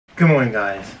Good morning,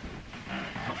 guys.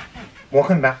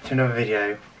 Welcome back to another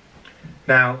video.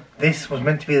 Now, this was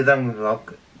meant to be the Dungeon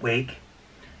Vlog week,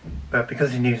 but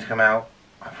because the news has come out,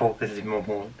 I thought this is more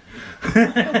important.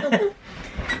 And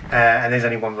there's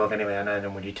only one vlog anyway. I know I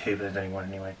don't want to do two, but there's only one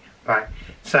anyway. Right,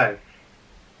 so,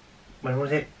 when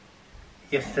was it?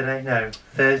 Yesterday? No,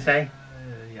 Thursday?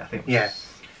 Yeah, I think it was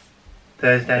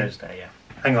Thursday? Thursday, yeah.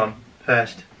 Hang on,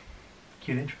 first.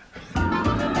 Cue the intro.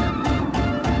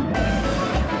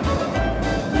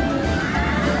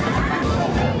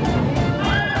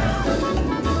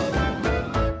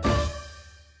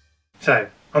 So,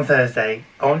 on Thursday,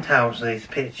 Alton Towers released a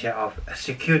picture of a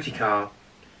security car.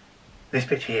 This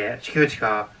picture here, a security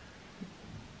car.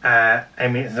 I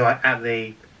mean, it's like at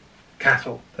the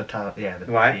castle. The tower, yeah.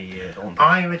 Right.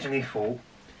 I originally thought,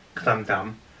 because I'm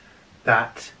dumb,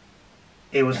 that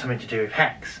it was something to do with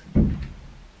Hex. That's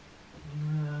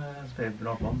a bit of an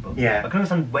odd one, but yeah. I can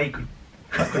understand where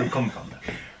that could have come from.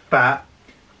 Though. But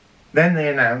then they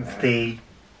announced the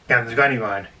Gangsta Granny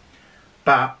Ride.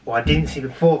 But what I didn't see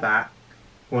before that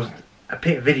was a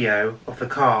video of the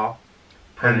car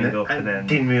and then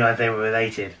didn't realise they were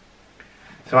related.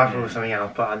 So I thought it was something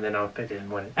else, but then I was a bit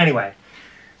disappointed. Anyway,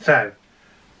 so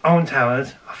Alton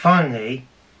Towers are finally,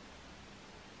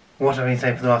 what I've been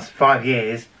saying for the last 5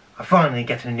 years, are finally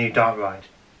getting a new dark ride.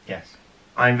 Yes.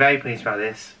 I'm very pleased about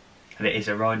this. And it is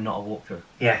a ride, not a walkthrough.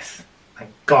 Yes, thank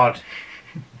God.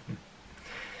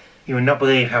 You will not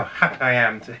believe how happy I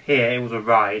am to hear it was a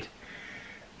ride.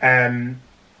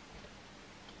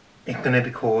 It's going to be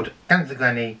called Gangsta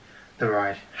Granny The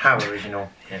Ride. How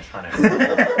original. Yes, I know.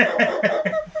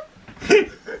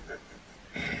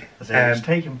 So it's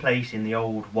taking place in the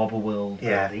old Wobble World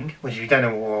building. Which if you don't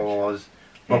know what it was,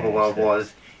 Wobble World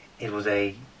was, it was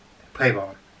a play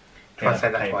barn. Try to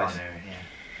say that twice.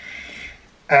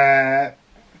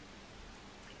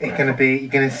 It's going to be, you're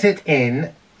going to sit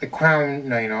in the crown,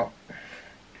 no you're not.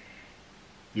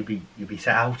 You'll be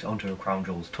set out onto a Crown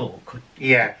Jewels tour.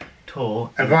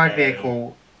 A ride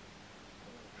vehicle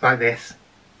like this.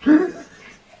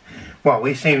 Well,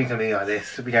 we assume it's going to be like this,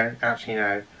 so we don't actually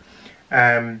know.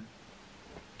 And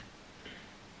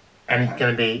it's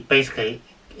going to be, basically,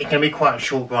 it's going to be quite a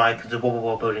short ride because the Wobble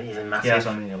World building isn't massive. Yes,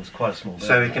 I mean it was quite a small building.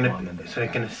 So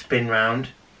it's going to spin round.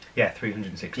 Yeah,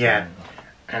 360. Yeah,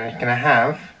 and it's going to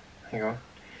have, hang on,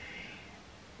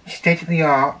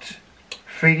 state-of-the-art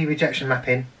 3D rejection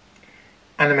mapping.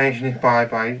 Animation is by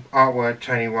artwork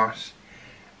Tony Ross,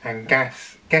 and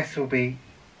guests will be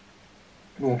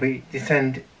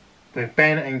descend with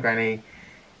Ben and Granny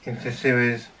into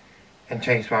sewers and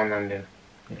chase around London.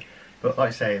 Yeah. But like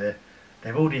I say,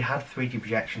 they've already had 3D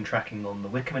projection tracking on the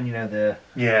Wickerman, you know,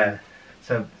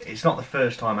 so it's not the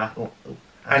first time Apple.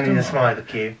 And in the Smile the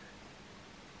Queue.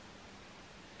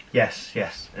 Yes,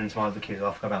 in the Smile the Queue,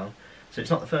 I forgot about them. So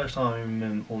it's not the first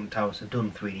time Alton Towers have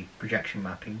done 3D projection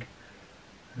mapping.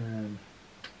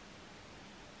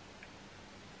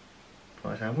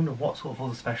 Right, I wonder what sort of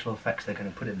other special effects they're going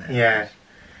to put in there. Yeah.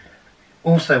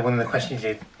 Also, one of the questions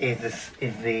is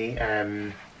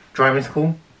the driving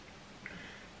school,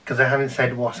 because they haven't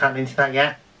said what's happening to that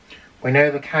yet. We know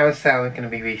the carousel is going to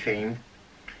be rethemed,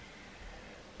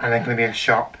 and there's going to be a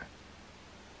shop.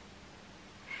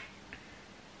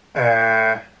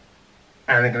 And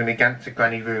there's going to be Gangsta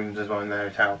Granny rooms as well in the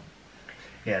hotel.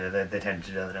 Yeah, they tend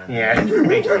to do that, don't they? Yeah.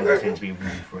 There seems to be room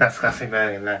for it. That's classic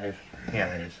Birmingham, that is. Yeah,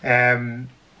 that is.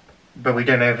 But we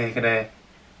don't know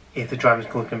if the driving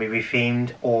school is going to be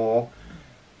rethemed or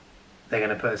they're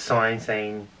going to put a sign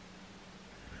saying.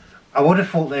 I would have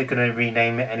thought they're going to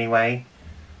rename it anyway,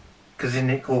 because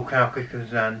isn't it called Cow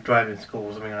Cookers and Driving School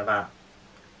or something like that?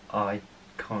 I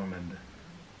can't remember.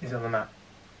 Is it on the map?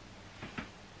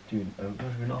 Dude,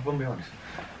 we're not one, be honest.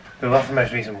 Well, that's the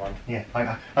most recent one. Yeah,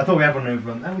 I thought we had one over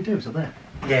on. Oh, we do, it's up there.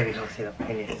 Yeah, we can see that.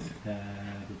 Can you?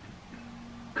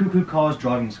 Cuckoo Cars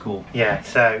Driving School. Yeah,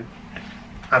 so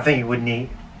I think you would need.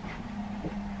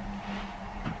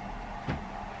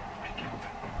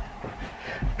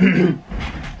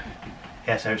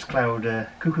 Yeah, so it's Cloud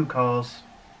Cuckoo Cars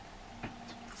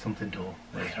something tour.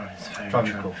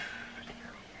 Driving School.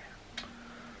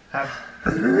 Have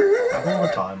all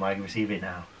the time I receive it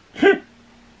now.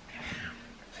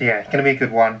 So yeah, it's going to be a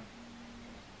good one.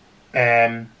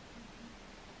 I'm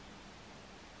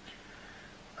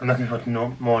looking forward to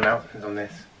more announcements on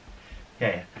this.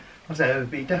 Yeah. I'd say it would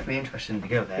be definitely interesting to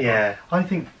go there. Yeah. I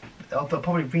think they'll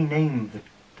probably rename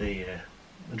the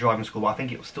driving school, but I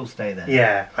think it will still stay there.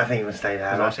 Yeah, I think it will stay there.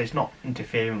 Because I say it's not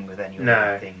interfering with any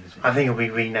other things. I think it'll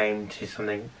be renamed to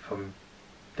something from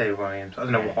David Williams. I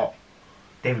don't know what.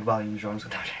 David Williams driving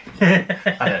school.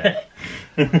 I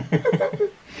don't know.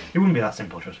 It wouldn't be that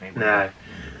simple, trust me. No.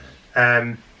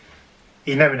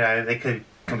 You never know. They could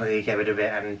completely get rid of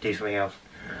it and do something else.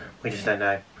 We just don't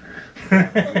know.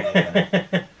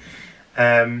 The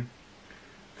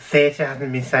theatre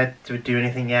hasn't been said to do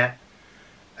anything yet.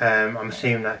 I'm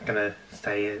assuming that's gonna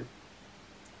stay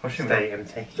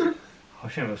empty. I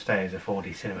assume it'll stay as a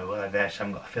 4D cinema, but they actually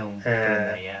haven't got a film in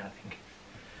there yet, I think.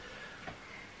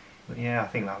 But yeah, I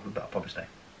think that'll probably stay.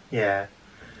 Yeah.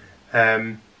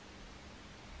 It'd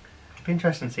be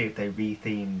interesting to see if they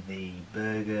retheme the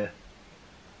burger.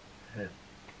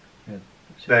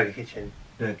 Burger Kitchen.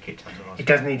 Burger Kitchen. It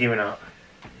does need doing up.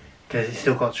 Because it's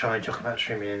still got Charlie Chocolate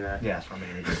streaming in there. Yeah, that's what I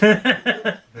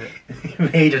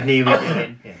mean. He doesn't need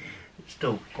it. Yeah. It's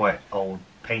still quite old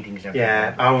paintings and everything.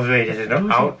 Yeah, I was really it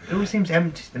always seems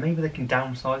empty. Maybe they can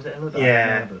downsize it a little bit.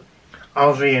 Yeah. I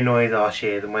was really annoyed last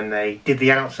year when they did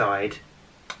the outside.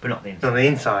 But not the inside. Not the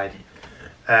inside.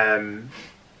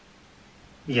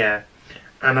 Yeah.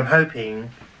 And I'm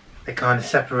hoping they kind of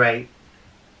separate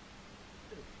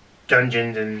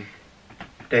dungeons and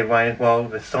Dave Ryan as well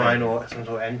with a sign or some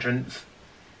sort of entrance.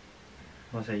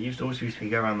 Well, I say, it always used to be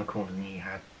go around the corner and you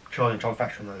had Charlie and John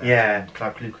Factory on the left and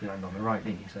Cloud Cuckoo Land on the right,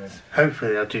 didn't you? So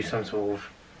hopefully they'll do some sort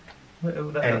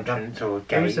of entrance or gate.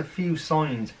 There was a few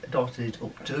signs dotted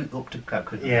up to Cloud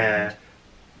Cuckoo Land.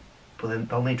 But then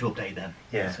they'll need to update them.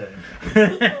 Yeah. So,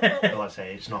 like I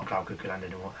say, it's not Cloud Cuckoo Land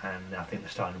anymore, and I think they're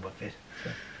starting to work this.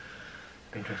 So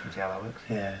it'll be interesting to see how that works.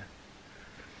 Yeah.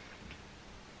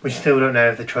 We still don't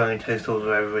know if the trolling toastals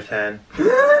will ever return.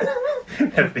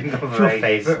 They've been gone for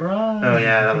ages. Your favourite ride. Oh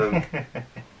yeah, I love them.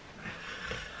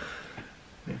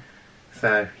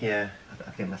 So yeah.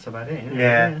 I think that's about it.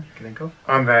 Yeah. Can think of.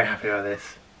 I'm very happy with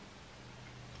this.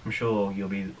 I'm sure you'll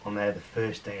be on there the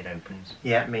first day it opens.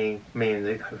 Yeah, me and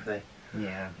Luke, hopefully.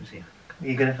 Yeah, we'll see. Are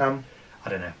you gonna come? I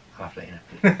don't know. I'll have to let you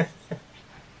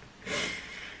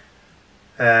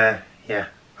know. Yeah,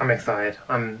 I'm excited.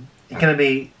 It's gonna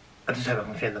be. I just hope I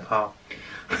can fit in the car.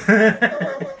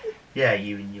 Yeah,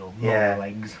 you and your long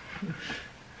legs.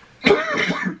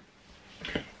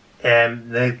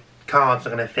 The cars are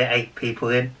going to fit 8 people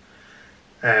in.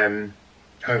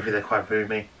 Hopefully they're quite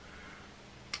roomy.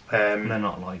 They're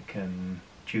not like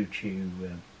choo-choo...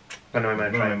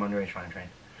 Runaway train.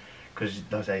 Because,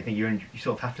 like I say, I think you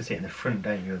sort of have to sit in the front,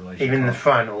 don't you? Otherwise even in the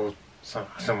front or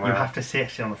somewhere you have to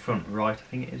sit on the front right, I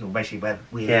think it is, or basically where the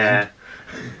wheel isn't.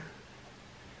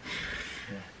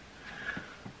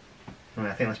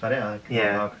 I think that's about it. I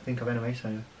can think of anyway,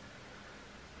 so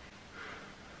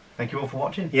thank you all for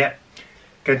watching. Yeah,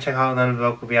 go check out another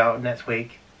vlog, will be out next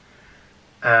week,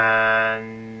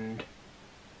 and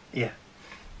yeah,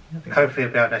 hopefully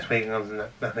it'll be out next week and there's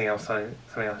nothing else, something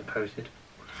else is posted.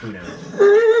 Who knows?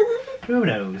 Who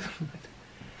knows?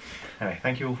 Anyway,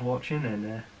 thank you all for watching,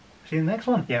 and see you in the next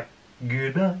one. Yep.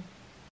 Goodbye.